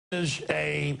is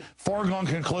a foregone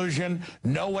conclusion,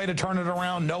 no way to turn it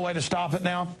around, no way to stop it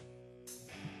now?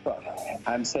 Well,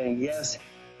 I'm saying yes.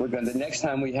 The next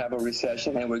time we have a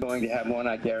recession, and we're going to have one,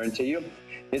 I guarantee you,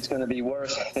 it's going to be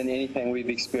worse than anything we've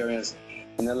experienced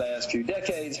in the last few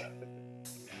decades.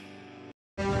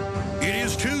 It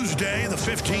is Tuesday, the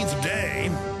 15th day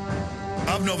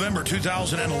of November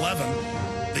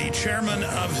 2011. The chairman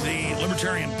of the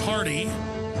Libertarian Party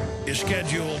is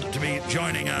scheduled to be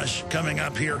joining us coming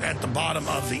up here at the bottom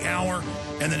of the hour.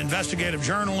 And then investigative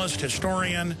journalist,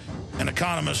 historian, and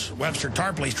economist Webster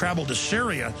Tarpley has traveled to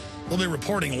Syria. We'll be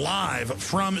reporting live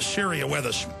from Syria with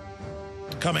us.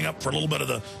 Coming up for a little bit of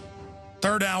the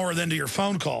third hour, then to your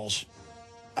phone calls.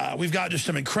 We've got just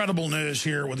some incredible news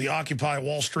here with the Occupy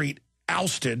Wall Street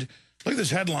ousted. Look at this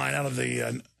headline out of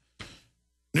the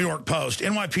New York Post.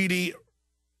 NYPD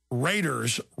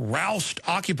raiders roust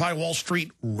Occupy Wall Street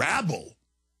rabble.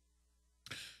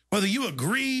 Whether you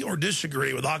agree or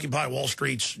disagree with Occupy Wall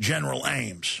Street's general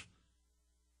aims,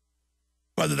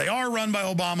 whether they are run by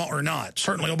Obama or not,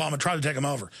 certainly Obama tried to take them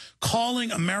over,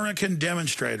 calling American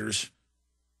demonstrators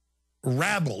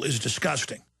rabble is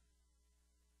disgusting.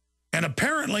 And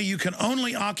apparently you can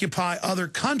only occupy other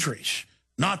countries,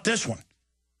 not this one.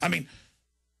 I mean,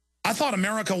 I thought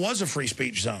America was a free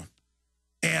speech zone.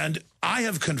 And I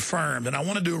have confirmed, and I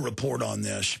want to do a report on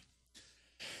this,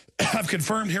 I've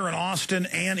confirmed here in Austin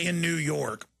and in New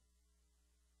York,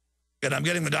 and I'm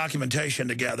getting the documentation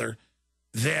together,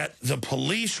 that the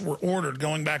police were ordered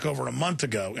going back over a month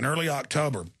ago in early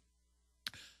October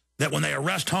that when they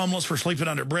arrest homeless for sleeping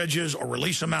under bridges or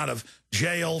release them out of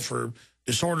jail for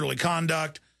disorderly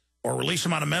conduct or release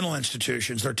them out of mental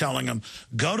institutions, they're telling them,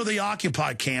 go to the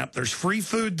Occupy camp, there's free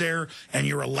food there, and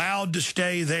you're allowed to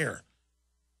stay there.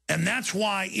 And that's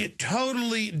why it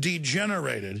totally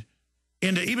degenerated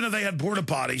into, even if they had porta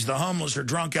potties, the homeless are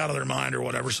drunk out of their mind or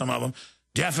whatever, some of them,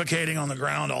 defecating on the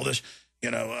ground, all this,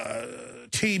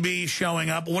 TB showing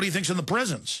up. What do you think's in the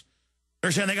prisons?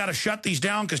 They're saying they got to shut these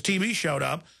down because TB showed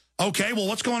up. Okay, well,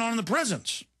 what's going on in the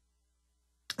prisons?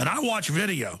 And I watch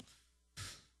video.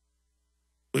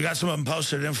 We got some of them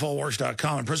posted at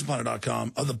Infowars.com and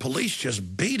Prisonplanet.com of the police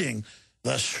just beating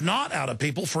the snot out of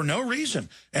people for no reason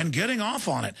and getting off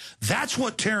on it. That's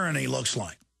what tyranny looks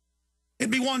like.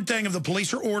 It'd be one thing if the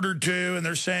police are ordered to and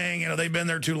they're saying, they've been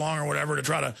there too long or whatever to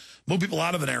try to move people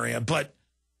out of an area, but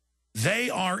they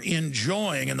are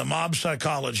enjoying, in the mob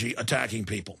psychology, attacking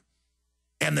people.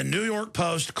 And the New York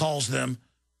Post calls them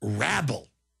rabble.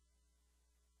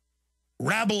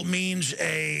 Rabble means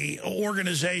a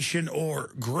organization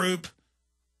or group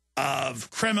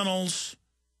of criminals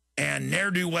and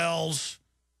ne'er-do-wells,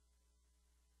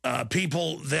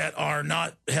 people that are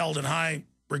not held in high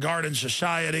regard in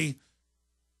society,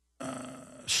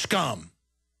 scum.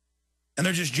 And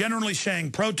they're just generally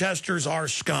saying protesters are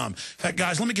scum. In fact,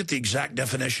 guys, let me get the exact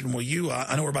definition. Will you?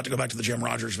 I know we're about to go back to the Jim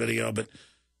Rogers video, but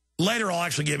later I'll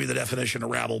actually give you the definition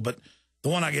of rabble. But the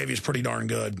one I gave you is pretty darn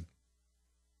good.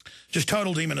 Just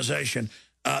total demonization.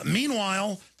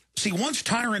 Meanwhile, see, once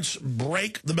tyrants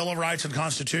break the Bill of Rights and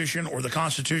Constitution, or the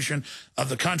Constitution of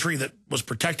the country that was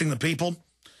protecting the people,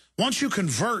 once you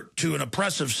convert to an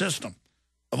oppressive system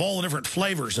of all the different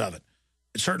flavors of it,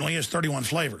 it certainly is 31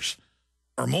 flavors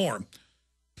or more,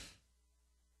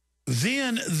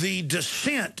 then the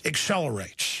descent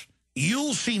accelerates.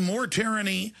 You'll see more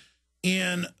tyranny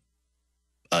in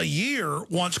a year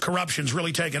once corruption's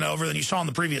really taken over than you saw in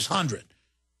the previous 100.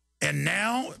 And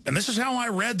now, and this is how I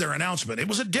read their announcement, it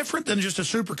was different than just a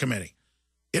super committee.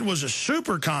 It was a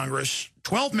super Congress,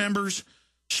 12 members,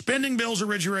 spending bills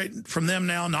originate from them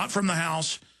now, not from the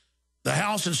House. The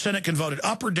House and Senate can vote it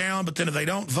up or down, but then if they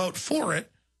don't vote for it,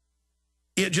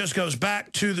 it just goes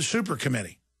back to the super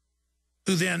committee,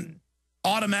 who then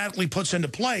automatically puts into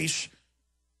place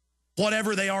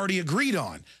whatever they already agreed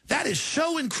on. That is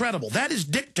so incredible. That is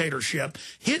dictatorship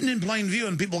hidden in plain view,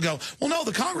 and people go, well, no,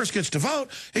 the Congress gets to vote.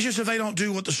 It's just if they don't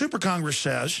do what the super Congress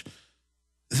says,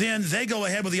 then they go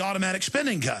ahead with the automatic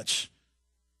spending cuts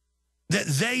that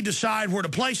they decide where to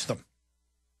place them.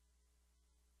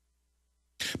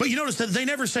 But you notice that they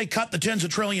never say cut the tens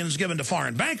of trillions given to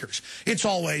foreign bankers. It's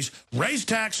always raise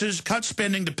taxes, cut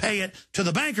spending to pay it to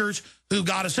the bankers who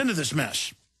got us into this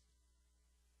mess.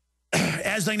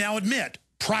 As they now admit,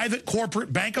 private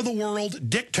corporate Bank of the World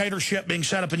dictatorship being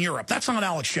set up in Europe. That's not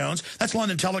Alex Jones. That's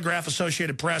London Telegraph,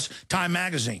 Associated Press, Time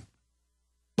Magazine.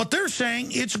 But they're saying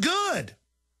it's good.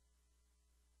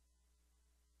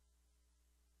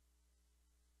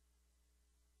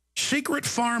 Secret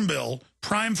farm bill,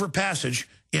 prime for passage,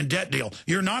 in debt deal.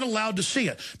 You're not allowed to see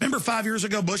it. Remember 5 years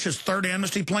ago, Bush's third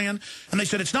amnesty plan? And they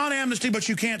said, it's not amnesty, but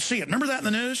you can't see it. Remember that in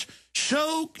the news?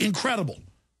 So incredible.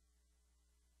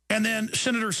 And then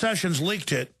Senator Sessions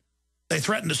leaked it. They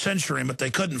threatened to censure him, but they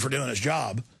couldn't for doing his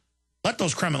job. Let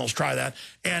those criminals try that.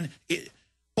 And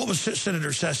what was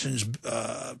Senator Sessions'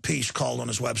 piece called on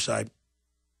his website?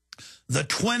 The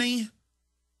 20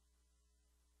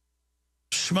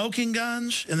 smoking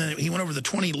guns, and then he went over the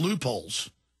 20 loopholes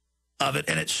of it,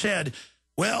 and it said,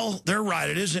 well, they're right,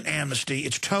 it isn't amnesty,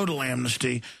 it's total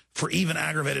amnesty for even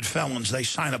aggravated felons. They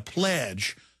sign a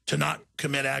pledge to not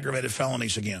commit aggravated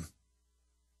felonies again.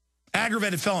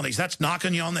 Aggravated felonies, that's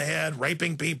knocking you on the head,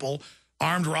 raping people,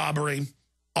 armed robbery,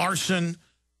 arson,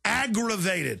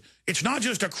 aggravated. It's not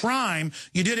just a crime,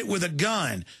 you did it with a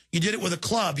gun, you did it with a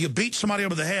club, you beat somebody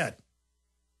over the head.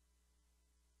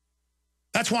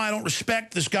 That's why I don't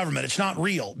respect this government. It's not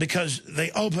real, because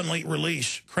they openly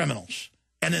release criminals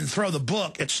and then throw the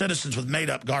book at citizens with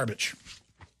made-up garbage.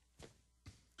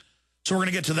 So we're going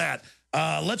to get to that.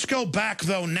 Let's go back,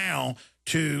 though, now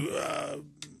to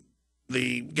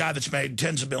the guy that's made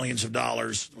tens of billions of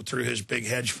dollars through his big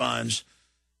hedge funds,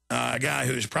 a guy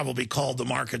who's probably called the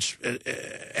markets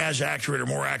as accurate or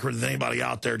more accurate than anybody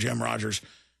out there, Jim Rogers.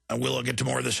 We'll get to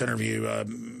more of this interview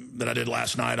that I did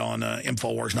last night on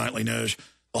InfoWars Nightly News.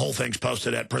 The whole thing's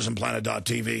posted at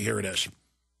prisonplanet.tv. Here it is.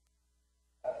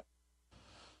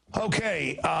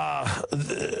 Okay,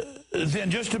 then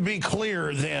just to be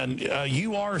clear, then,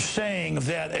 you are saying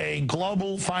that a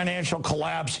global financial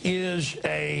collapse is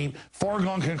a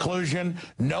foregone conclusion,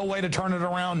 no way to turn it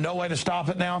around, no way to stop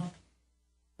it now?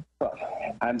 Well,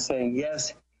 I'm saying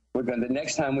yes. We're going to,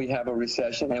 next time we have a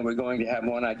recession, and we're going to have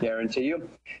one, I guarantee you,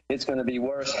 it's going to be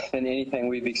worse than anything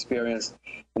we've experienced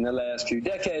in the last few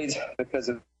decades because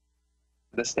of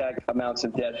the staggering amounts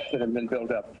of debt that have been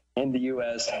built up in the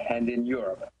U.S. and in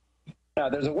Europe. Now,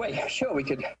 there's a way. Sure, we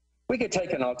could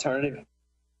take an alternative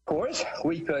course.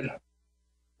 We could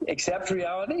accept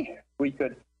reality. We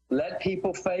could let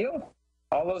people fail.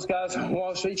 All those guys on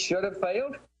Wall Street should have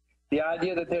failed. The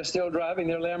idea that they're still driving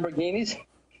their Lamborghinis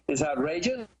is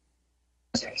outrageous.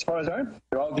 As far as I'm concerned,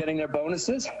 they're all getting their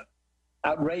bonuses.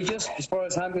 Outrageous, as far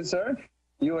as I'm concerned.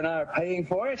 You and I are paying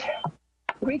for it.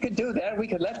 We could do that. We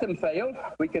could let them fail.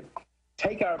 We could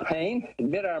take our pain,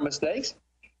 admit our mistakes.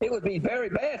 It would be very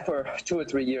bad for 2 or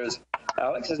 3 years,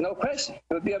 Alex. There's no question.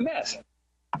 It would be a mess.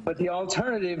 But the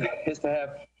alternative is to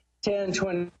have 10,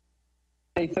 20,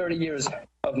 30 years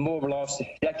of more lost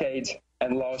decades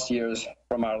and lost years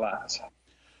from our lives.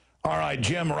 All right,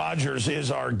 Jim Rogers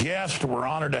is our guest. We're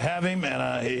honored to have him,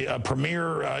 and a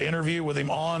premiere interview with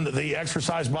him on the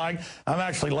exercise bike. I'm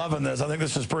actually loving this. I think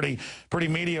this is pretty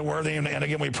media-worthy, and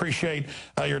again, we appreciate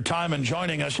your time and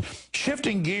joining us.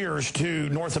 Shifting gears to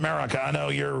North America, I know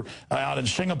you're out in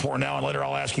Singapore now, and later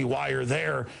I'll ask you why you're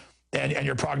there, and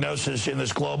your prognosis in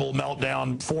this global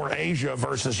meltdown for Asia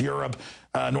versus Europe,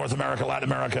 North America,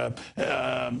 Latin America,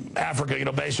 Africa, you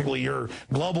know, basically your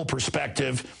global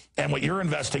perspective and what you're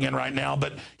investing in right now.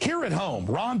 But here at home,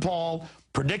 Ron Paul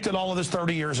predicted all of this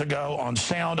 30 years ago on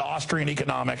sound Austrian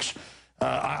economics.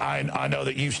 I know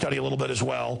that you study a little bit as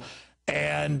well.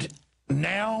 And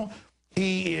now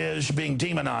he is being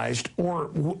demonized,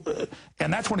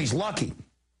 and that's when he's lucky.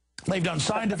 They've done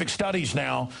scientific studies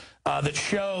now that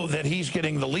show that he's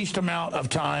getting the least amount of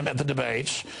time at the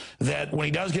debates, that when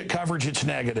he does get coverage, it's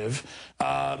negative,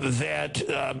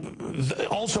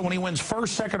 also when he wins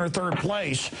first, second, or third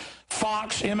place,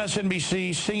 Fox,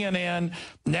 MSNBC, CNN,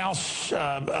 now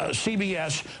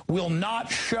CBS will not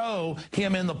show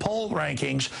him in the poll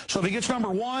rankings. So if he gets number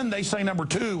 1, they say number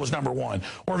 2 was number 1.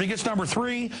 Or if he gets number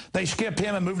 3, they skip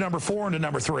him and move number 4 into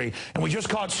number 3. And we just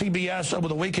caught CBS over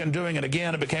the weekend doing it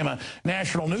again. It became a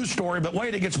national news story. But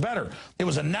wait, it gets better. It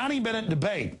was a 90-minute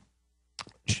debate,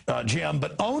 Jim,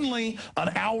 but only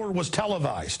an hour was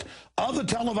televised. Of the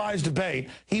televised debate,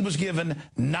 he was given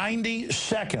 90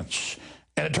 seconds.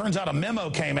 And it turns out a memo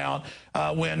came out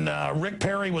when Rick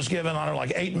Perry was given, I don't know,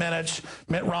 like 8 minutes,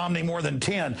 Mitt Romney more than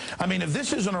 10. I mean, if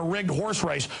this isn't a rigged horse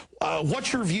race,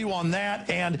 what's your view on that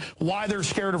and why they're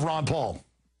scared of Ron Paul?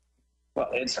 Well,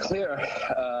 it's clear,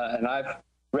 and I've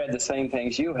read the same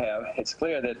things you have, it's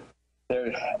clear that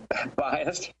they're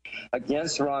biased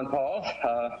against Ron Paul.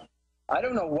 I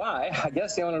don't know why. I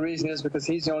guess the only reason is because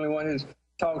he's the only one who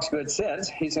talks good sense.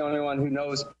 He's the only one who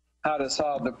knows how to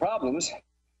solve the problems.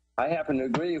 I happen to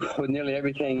agree with nearly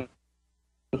everything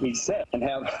he said and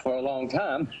have for a long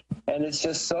time, and it's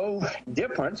just so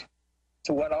different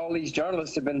to what all these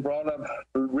journalists have been brought up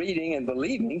reading and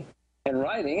believing and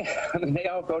writing. I mean, they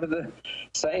all go to the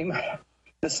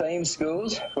same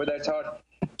schools where they're taught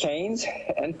Keynes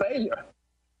and failure.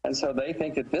 And so they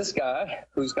think that this guy,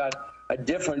 who's got a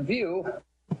different view,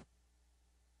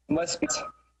 must be,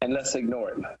 and let's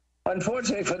ignore him.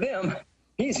 Unfortunately for them,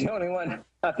 he's the only one,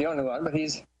 not the only one, but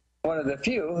he's one of the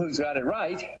few who's got it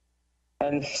right.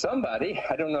 And somebody,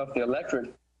 I don't know if the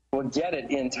electorate will get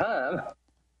it in time,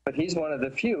 but he's one of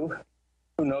the few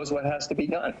who knows what has to be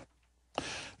done.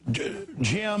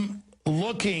 Jim,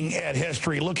 looking at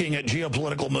history, looking at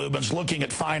geopolitical movements, looking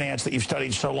at finance that you've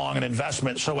studied so long and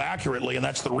investment so accurately, and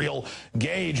that's the real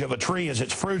gauge of a tree is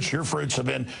its fruits. Your fruits have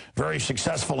been very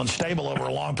successful and stable over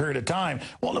a long period of time.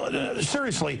 Well,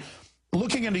 seriously,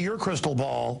 looking into your crystal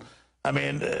ball, I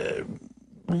mean,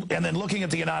 and then looking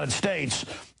at the United States,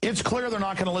 it's clear they're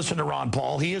not going to listen to Ron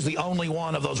Paul. He is the only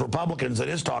one of those Republicans that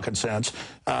is talking sense,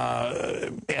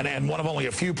 and one of only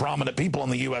a few prominent people in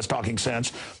the U.S. talking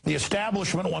sense. The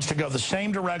establishment wants to go the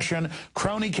same direction,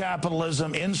 crony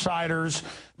capitalism, insiders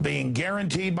being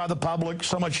guaranteed by the public,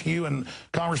 so much you and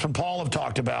Congressman Paul have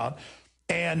talked about.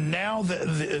 And now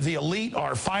the elite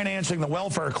are financing the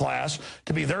welfare class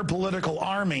to be their political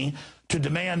army to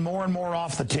demand more and more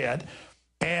off the tit.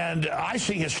 And I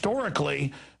see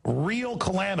historically real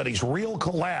calamities, real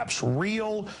collapse,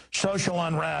 real social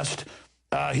unrest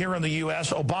here in the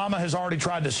U.S. Obama has already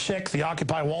tried to sick the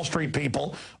Occupy Wall Street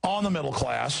people on the middle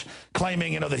class,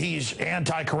 claiming, that he's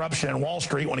anti-corruption in Wall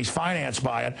Street when he's financed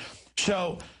by it.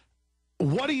 So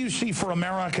what do you see for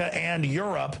America and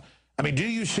Europe? I mean, do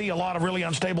you see a lot of really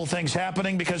unstable things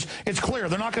happening? Because it's clear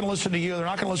they're not going to listen to you. They're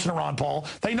not going to listen to Ron Paul.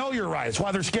 They know you're right. It's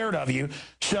why they're scared of you.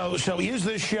 So is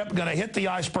this ship going to hit the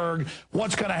iceberg?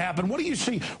 What's going to happen? What do you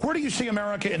see? Where do you see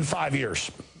America in 5 years?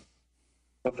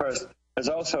 Well, first, there's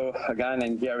also a guy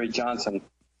named Gary Johnson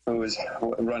who is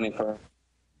running for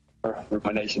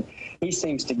my nation. He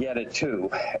seems to get it,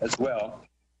 too, as well.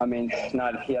 I mean,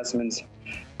 he hasn't been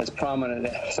as prominent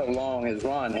so long as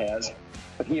Ron has,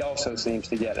 but he also seems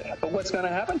to get it. But what's going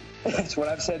to happen? It's what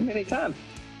I've said many times.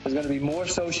 There's going to be more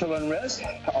social unrest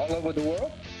all over the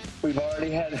world. We've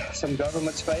already had some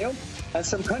governments fail and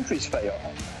some countries fail.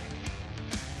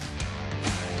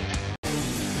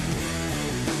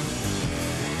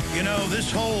 You know,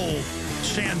 this whole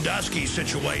Sandusky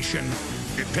situation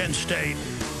at Penn State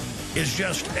is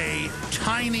just a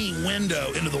tiny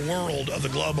window into the world of the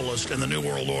globalist and the New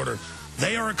World Order.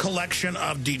 They are a collection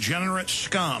of degenerate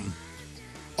scum.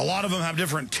 A lot of them have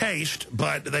different taste,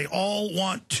 but they all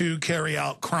want to carry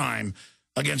out crime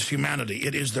against humanity.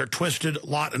 It is their twisted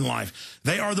lot in life.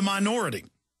 They are the minority.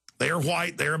 They are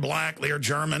white, they are black, they are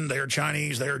German, they are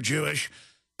Chinese, they are Jewish,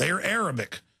 they are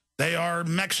Arabic, they are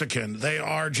Mexican, they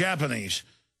are Japanese.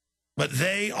 But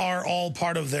they are all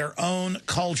part of their own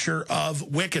culture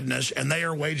of wickedness, and they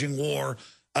are waging war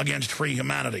against free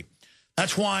humanity.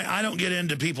 That's why I don't get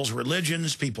into people's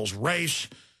religions, people's race.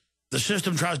 The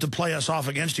system tries to play us off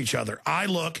against each other. I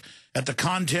look at the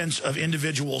contents of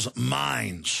individuals'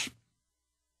 minds,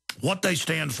 what they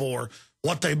stand for,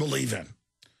 what they believe in.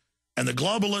 And the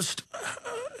globalist,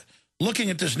 looking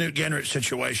at this Newt Gingrich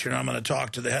situation, I'm going to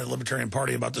talk to the head of the Libertarian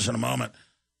Party about this in a moment.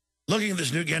 Looking at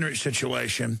this Newt Gingrich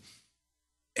situation,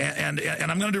 and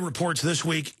I'm going to do reports this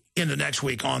week into next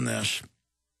week on this.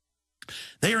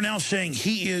 They are now saying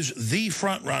he is the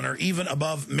front runner, even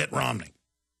above Mitt Romney.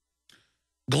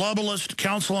 Globalist,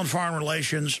 Council on Foreign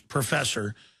Relations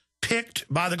professor,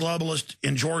 picked by the globalist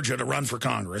in Georgia to run for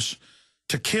Congress,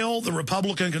 to kill the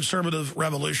Republican conservative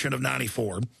revolution of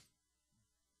 '94.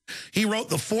 He wrote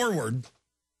the foreword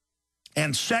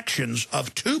and sections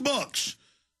of 2 books,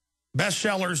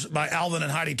 bestsellers by Alvin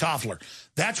and Heidi Toffler.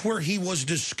 That's where he was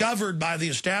discovered by the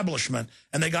establishment,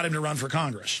 and they got him to run for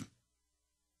Congress.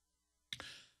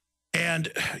 And,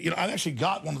 I've actually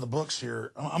got one of the books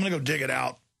here. I'm going to go dig it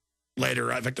out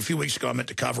later. In fact, a few weeks ago, I meant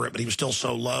to cover it, but he was still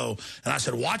so low. And I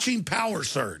said, watching Power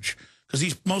Surge,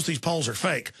 because most of these polls are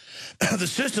fake, the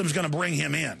system's going to bring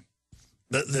him in.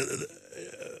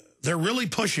 They're really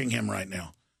pushing him right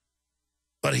now.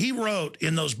 But he wrote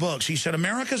in those books, he said,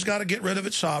 America's got to get rid of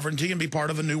its sovereignty and be part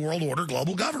of a new world order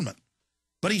global government.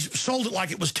 But he sold it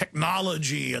like it was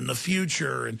technology and the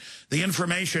future and the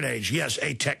information age. Yes,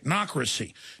 a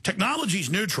technocracy. Technology's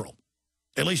neutral,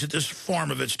 at least at this form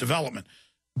of its development.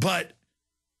 But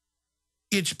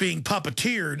it's being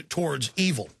puppeteered towards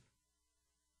evil.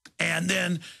 And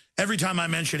then every time I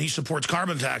mention he supports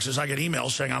carbon taxes, I get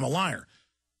emails saying I'm a liar.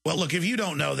 Well, look, if you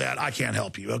don't know that, I can't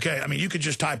help you, okay? I mean, you could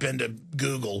just type into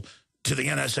Google to the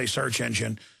NSA search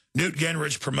engine, Newt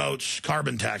Gingrich promotes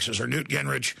carbon taxes, or Newt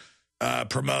Gingrich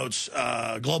promotes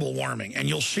global warming. And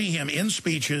you'll see him in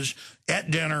speeches, at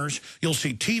dinners. You'll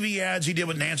see TV ads he did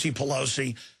with Nancy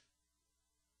Pelosi.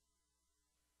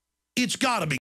 It's got to be